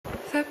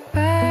The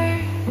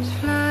birds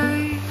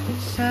fly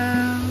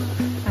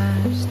south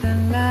as the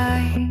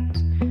light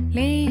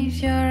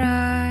leaves your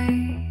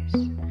eyes.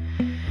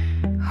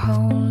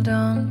 Hold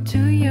on to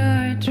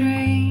your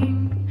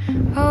dream.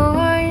 Oh,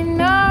 I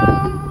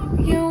know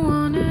you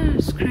wanna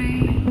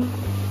scream.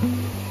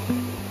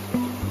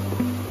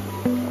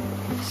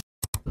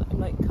 I'm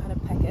like kind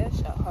of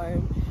peckish at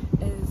home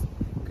is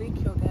Greek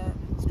yogurt,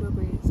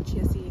 strawberries,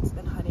 chia seeds,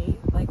 and honey.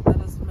 Like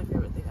that is my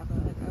favorite thing ever.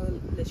 Like I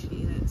will literally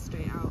eat it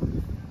straight out of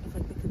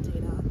like the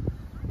container.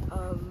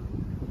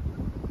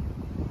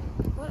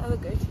 What other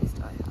go-tos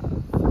do I have?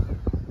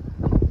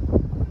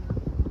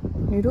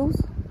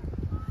 Noodles?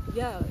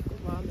 Yeah, like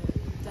ramen.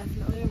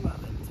 Definitely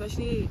ramen,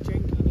 especially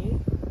during uni.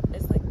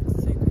 It's like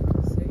so quick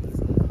and so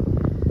easy.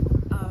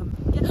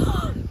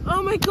 Yeah.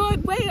 Oh my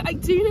god! Wait, I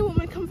do know what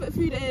my comfort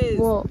food is.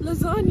 What?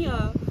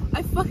 Lasagna.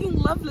 I fucking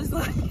love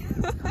lasagna.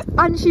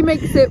 And she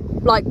makes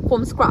it like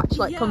from scratch,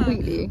 like yeah,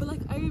 completely. But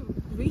like I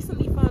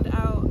recently found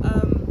out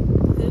that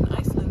in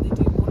Iceland they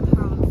do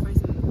 £1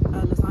 frozen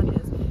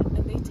lasagnas,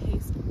 and they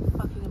taste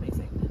fucking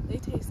amazing. They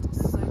taste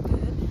so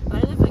good. And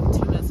I live like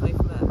 2 minutes away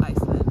from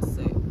Iceland,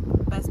 so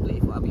best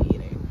believe what I'll be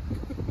eating.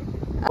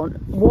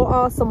 What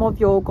are some of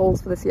your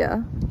goals for this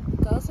year?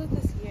 Goals for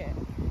this year,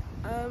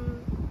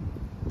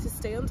 to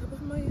stay on top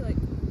of my like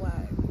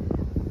work.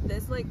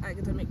 There's like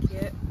academic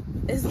year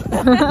is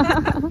one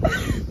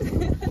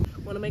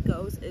of my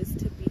goals is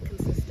to be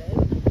consistent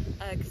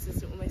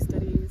with my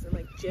studies and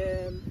like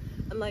gym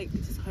and like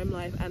just home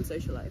life and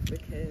social life,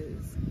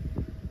 because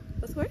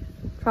what's the word?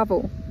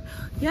 Travel.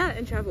 Yeah,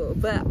 and travel.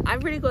 But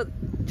I've really got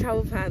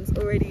travel plans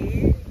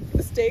already.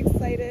 Stay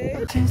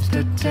excited. Since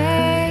the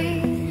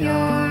day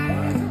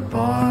you're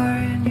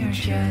born, you're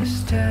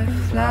just a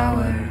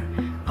flower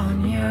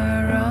on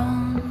your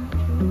own,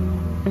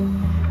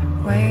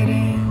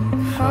 waiting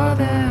for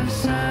the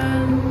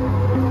sun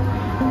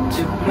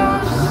to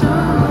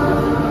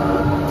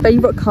blossom.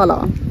 Favorite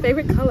color?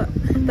 Favorite color?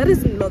 That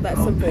is not that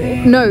simple.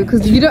 No,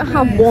 because you don't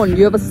have one.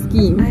 You have a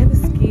scheme. I have a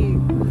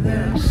scheme.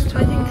 Yeah. I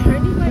think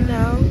currently right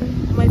now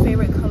my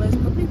favorite color is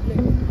probably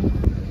blue.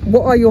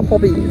 What are your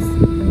hobbies?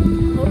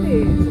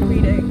 Hobbies?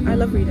 Reading. I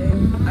love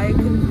reading. I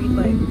can read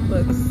like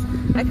books.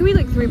 I can read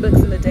like 3 books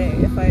in a day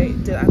if I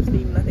did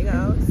absolutely nothing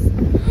else.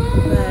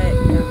 But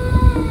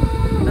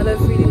yeah, I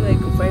love reading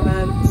like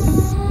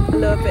romance, a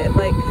little bit of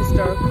like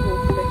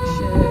historical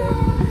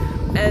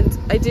fiction, and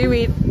I do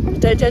read.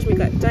 Don't judge me,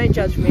 guys. Don't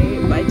judge me.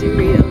 But I do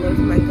read a lot of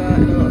manga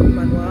and a lot of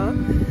manhwa.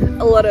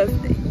 A lot of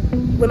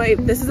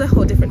this is a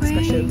whole different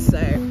discussion.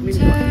 So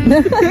moving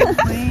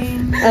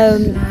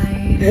on.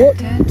 What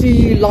do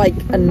you like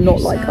and not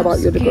like about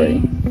your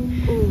degree?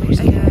 Ooh,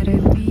 okay.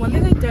 One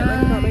thing I don't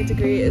like about my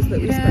degree is that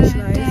we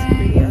specialise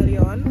really early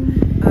on.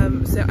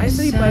 So I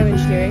study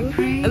bioengineering,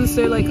 and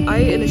so like I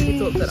initially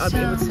thought that I'd be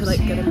able to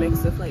like get a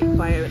mix of like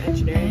bio and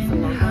engineering for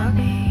longer,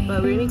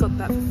 but we only got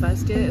that for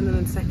first year, and then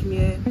in second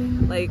year,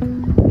 like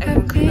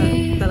everyone kind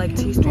of, they're like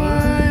 2 streams,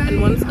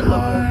 and one's a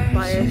lot more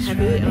bio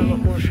heavy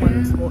and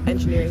one's more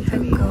engineering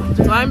heavy.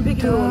 So I'm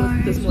picking the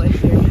one that's more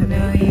engineering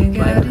heavy,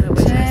 but I kind of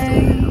wish I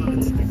still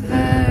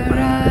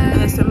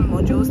and there's some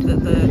modules that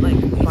the like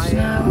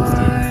bio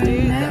students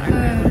do that I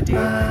really want to do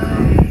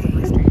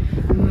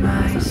on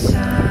my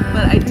stream.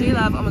 But I do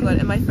love, oh my god,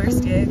 in my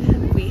first year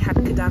we had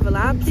cadaver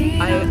labs. I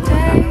love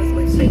that. That was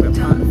my favourite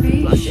part of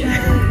last year.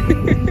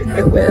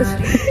 Bit weird.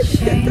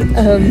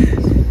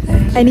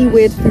 Any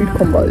weird food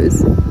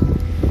combos?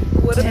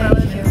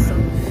 Watermelon and salt.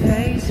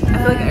 I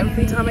feel like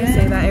every time I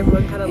say that,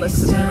 everyone kind of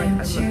looks at me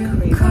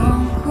like I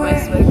look crazy. But I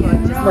swear to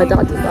God, My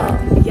dad does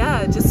that.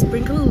 yeah, just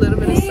sprinkle a little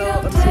bit of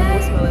salt on some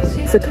watermelon.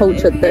 It's a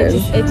cultured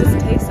thing. It just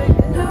tastes so good.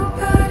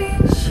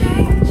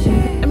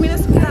 I mean,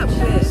 it's not that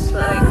weird, but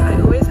like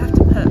I always have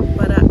to put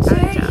butter and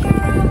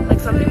jam. Like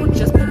some people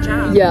just put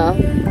jam. Yeah.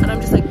 And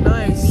I'm just like, no,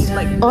 you need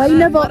like I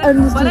never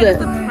understood butter it. is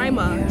the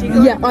primer. Do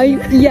you Yeah,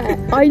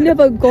 I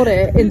never got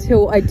it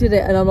until I did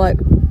it, and I'm like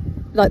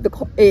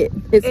it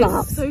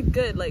slaps. It's so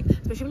good, like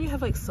especially when you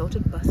have like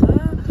salted butter.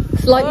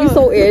 Slightly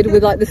salted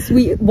with like the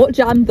sweet. What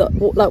jam?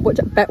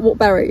 What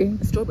berry?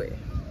 Strawberry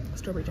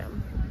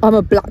jam. I'm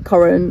a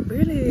blackcurrant.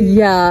 Really?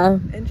 Yeah.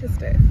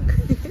 Interesting.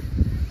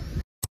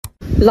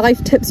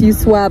 Life tips you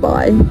swear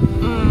by?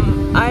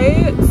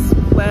 I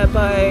swear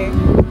by,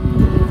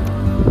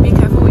 be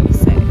careful what you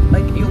say.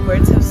 Like your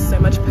words have so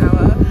much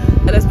power,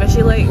 and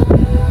especially if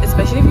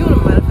you want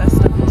to manifest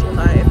stuff into your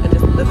life and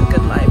just live a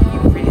good life, you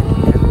really have to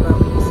be careful about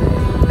what you say.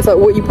 It's like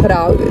what you put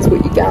out is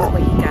what you get. That's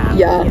what you get.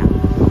 Yeah.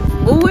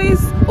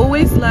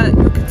 Always let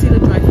your concealer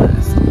dry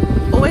first.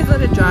 Always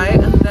let it dry,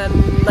 and then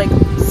like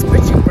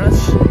spritz your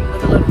brush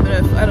with a little bit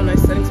of, I don't know,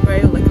 setting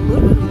spray or like a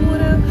little bit of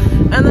water,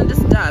 and then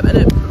just dab,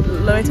 and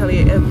let me tell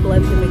you, it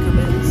blends your makeup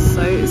in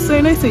so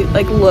nicely.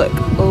 Like look,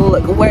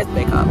 where's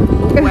makeup?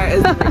 Where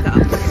is the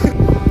makeup?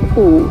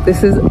 Oh,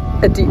 this is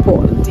a deep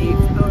one. Deep.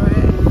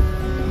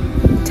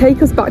 Alright.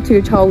 Take us back to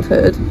your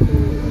childhood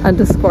and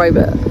describe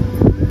it.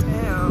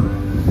 Damn.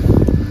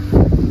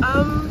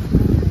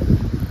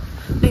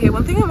 Okay,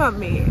 one thing about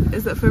me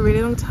is that for a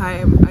really long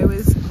time I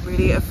was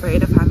really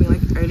afraid of having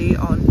like early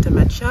on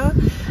dementia.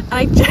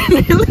 I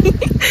genuinely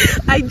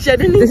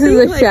This is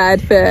a think,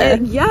 shared fear.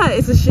 Yeah,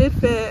 it's a shared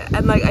fear,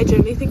 and like I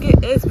genuinely think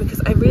it is,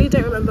 because I really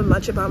don't remember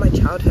much about my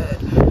childhood.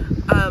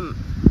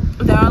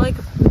 There are like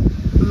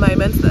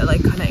moments that are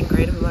like kind of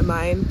ingrained in my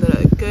mind that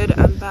are good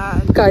and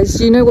bad. Guys,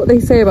 do you know what they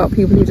say about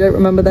people who don't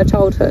remember their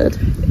childhood?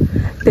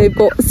 They've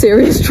got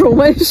serious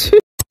trauma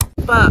issues.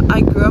 But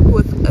I grew up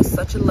with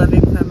such a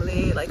loving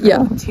family. Like, I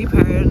have 2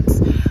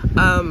 parents.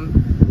 I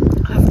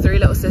have 3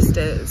 little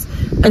sisters.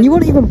 And you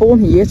weren't even born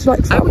here. You had to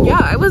like travel.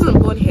 I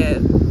wasn't born here.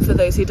 For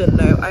those who didn't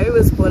know, I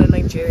was born in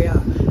Nigeria,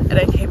 and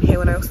I came here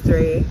when I was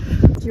 3.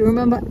 Do you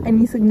remember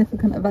any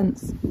significant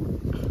events?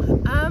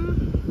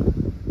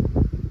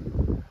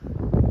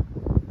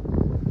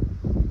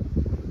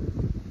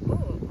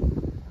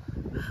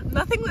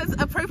 Nothing that's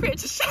appropriate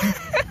to share.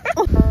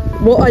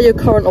 What are your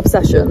current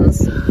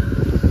obsessions?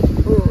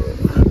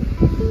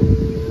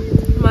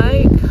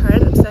 My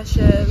current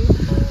obsession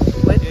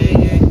would be,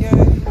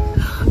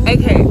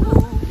 okay,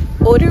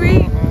 Audrey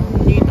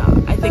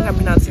Nuna. I think I'm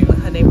pronouncing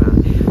her name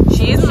right.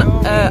 She is an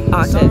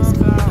artist.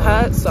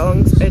 Her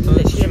songs are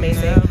literally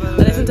amazing. I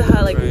listened to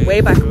her like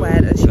way back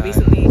when, and she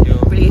recently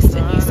released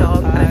a new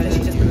song, and I've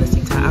literally just been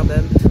listening to her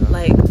album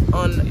like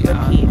on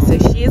repeat. So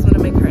she is one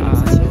of my current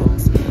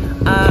obsessions.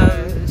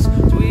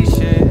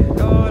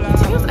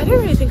 I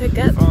don't really think I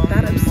get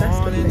that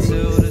obsessed with things.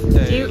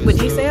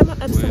 Would you say I'm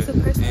an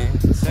obsessive person?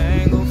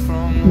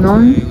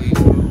 No.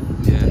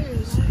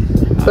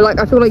 But like,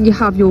 I feel like you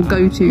have your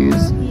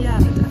go-tos. Yeah,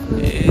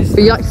 definitely.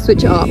 But you like to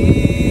switch it up.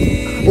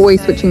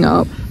 Always switching it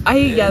up.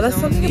 Yeah, that's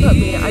something about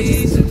me.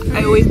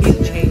 I always need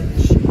to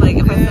change. Like,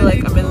 if I feel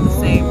like I'm in the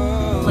same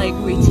like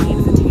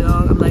routine for too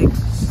long, I'm like,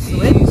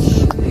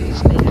 switch.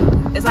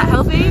 Is that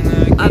healthy?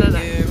 I don't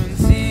know.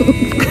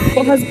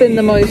 What has been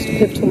the most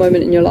pivotal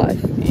moment in your life?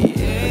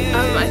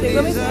 I think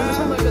the most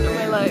pivotal moment in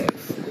my life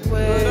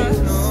was,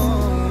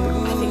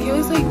 I think it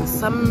was like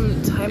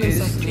some time in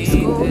secondary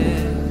school,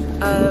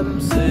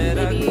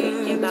 maybe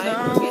year 9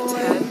 or year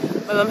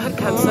 10. My mum had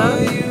cancer,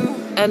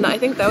 and I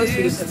think that was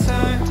really pivotal,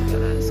 to be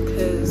honest,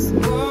 because I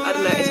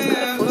don't know, it just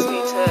kind of forced me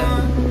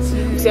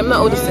to, see, I'm the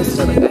older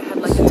sister, like I had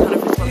like a ton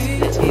of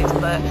responsibilities,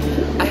 but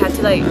I had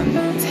to like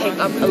take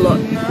up a lot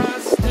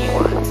new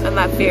ones, and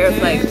that fear of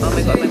like, oh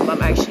my god, my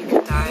mum actually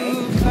could die,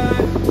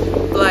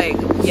 like,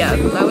 yeah,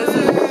 that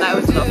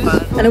was not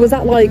fun. And it was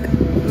at like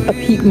a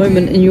peak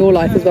moment in your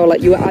life as well,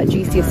 like you were at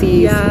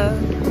GCSEs. Yeah.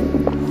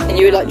 And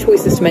you had like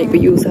choices to make,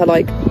 but you also had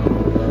like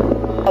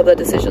other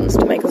decisions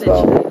to make as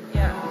well.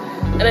 Yeah.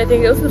 And I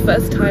think it was the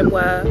first time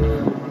where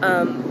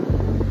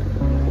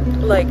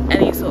like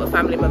any sort of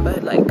family member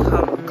had like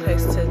come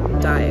close to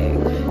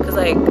dying, because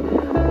like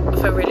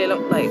for a really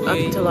long, like up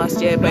until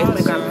last year, both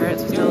my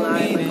grandparents were still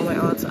alive, like all my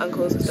aunts and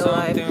uncles were still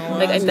alive.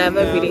 Like I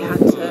never really had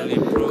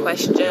to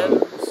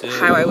question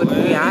how I would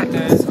react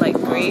to like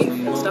grief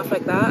and stuff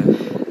like that,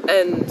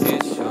 and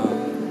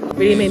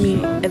really made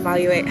me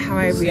evaluate how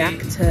I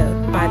react to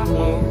bad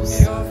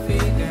news.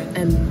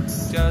 And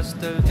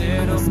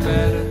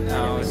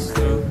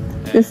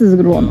This is a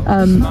good one.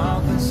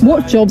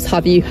 What jobs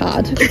have you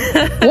had?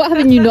 What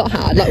haven't you not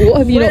had? Like, what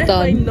have you not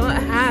done? What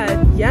have I not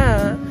had?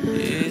 Yeah.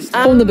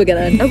 From the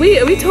beginning. Are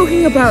we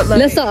talking about like?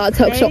 Let's start at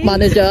tuck shop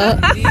manager.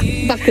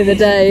 Back in the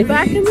day.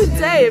 Back in the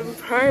day in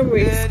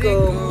primary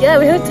school. Yeah,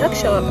 we had a tuck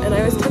shop, and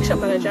I was tuck shop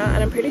manager,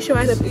 and I'm pretty sure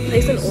I had to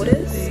place in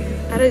orders.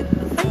 I had a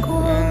thing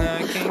called.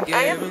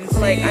 I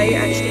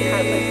actually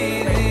had like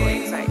clinical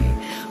anxiety.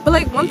 But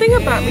like one thing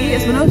about me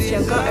is when I was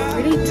younger,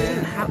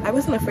 I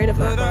wasn't afraid of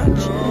that much.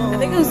 I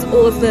think it was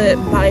all of the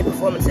ballet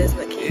performances and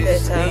the key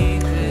theatre.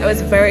 I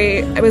was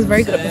very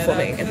good at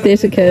performing.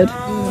 Theatre kid.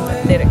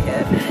 Theatre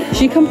kid.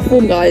 She can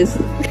perform, guys.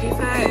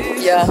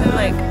 Prefects, Yeah. and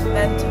like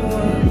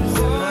mentors.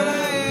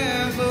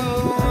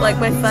 Like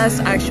my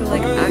first actual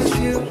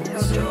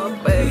retail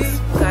job was,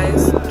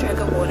 guys,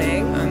 trigger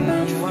warning.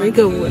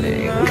 Trigger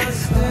warning.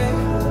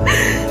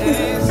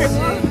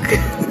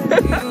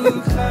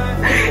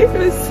 It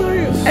was so,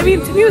 I mean,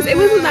 to me it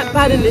wasn't that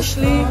bad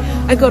initially.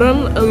 I got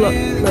on a lot,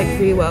 like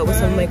really well with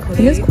some of my colleagues. I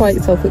think it's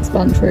quite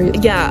self-explanatory.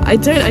 Yeah, I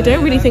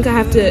don't really think I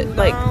have to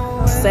like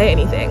say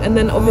anything. And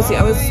then obviously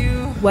I was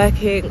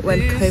working when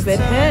COVID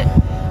hit,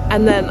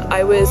 and then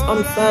I was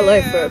on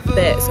furlough for a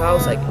bit, so I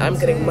was like, I'm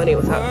getting money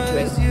without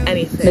doing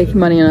anything. Making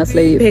money in our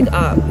sleep. Big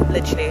up,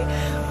 literally.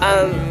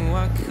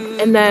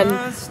 And then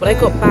when I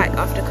got back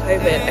after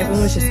COVID,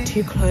 everyone was just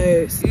too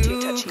close,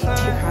 too touchy, too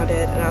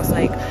crowded, and I was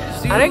like,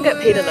 I don't get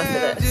paid enough for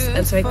this,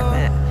 and so I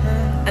quit.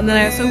 And then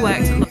I also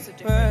worked at lots of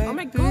different, oh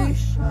my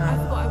gosh, I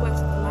thought I worked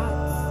at the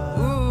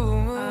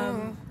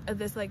Lads, at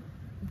this like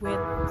weird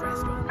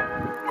restaurant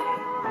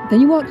thing.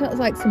 Then you worked at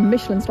like some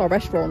Michelin star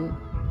restaurant.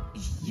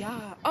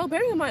 Yeah. Oh,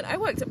 bearing in mind, I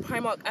worked at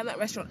Primark and that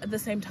restaurant at the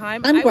same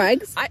time. And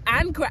Greg's.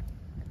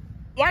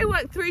 I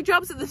worked 3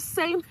 jobs at the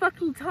same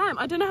fucking time.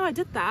 I don't know how I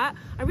did that.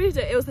 I really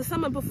did. It was the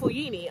summer before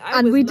uni.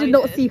 And we did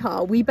not see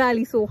her. We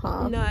barely saw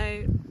her.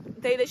 No.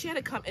 They literally had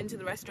to come into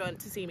the restaurant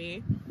to see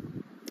me.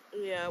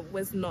 Yeah,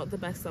 was not the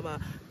best summer.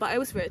 But I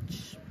was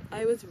rich.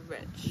 I was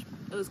rich.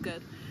 it was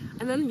good.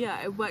 And then yeah,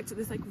 I worked at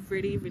this like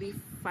really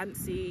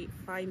fancy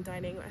fine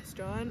dining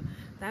restaurant.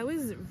 That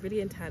was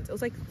really intense. It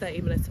was like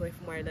 30 minutes away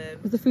from where I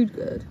live. Was the food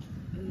good?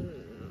 No,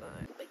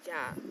 but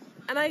yeah.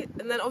 And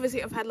then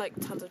obviously I've had like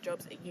tons of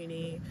jobs at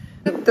uni.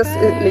 This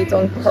leads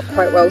on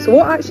quite well. So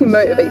what actually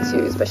motivates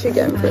you, especially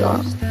getting through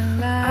that?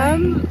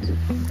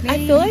 I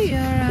feel like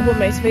what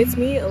motivates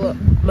me a lot,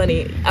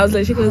 money. I was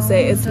literally gonna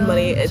say it's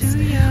money. It's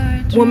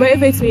what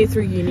motivates me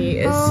through uni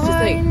is just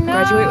like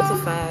graduate with a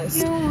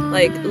first,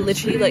 like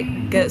literally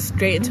like get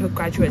straight into a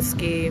graduate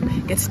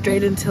scheme, get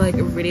straight into like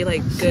a really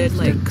like good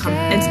like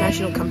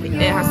international company.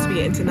 It has to be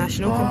an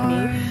international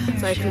company,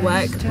 so I can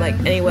work like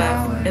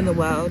anywhere in the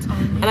world,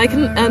 and I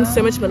can earn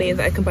so much money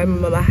that I can buy my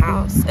mum a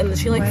house and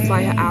literally like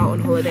fly her out on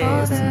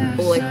holidays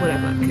or like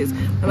whatever, because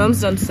my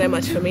mum's done so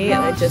much for me,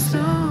 and I just,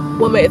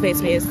 what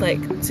motivates me is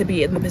like to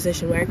be in the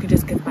position where I could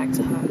just give back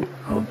to her.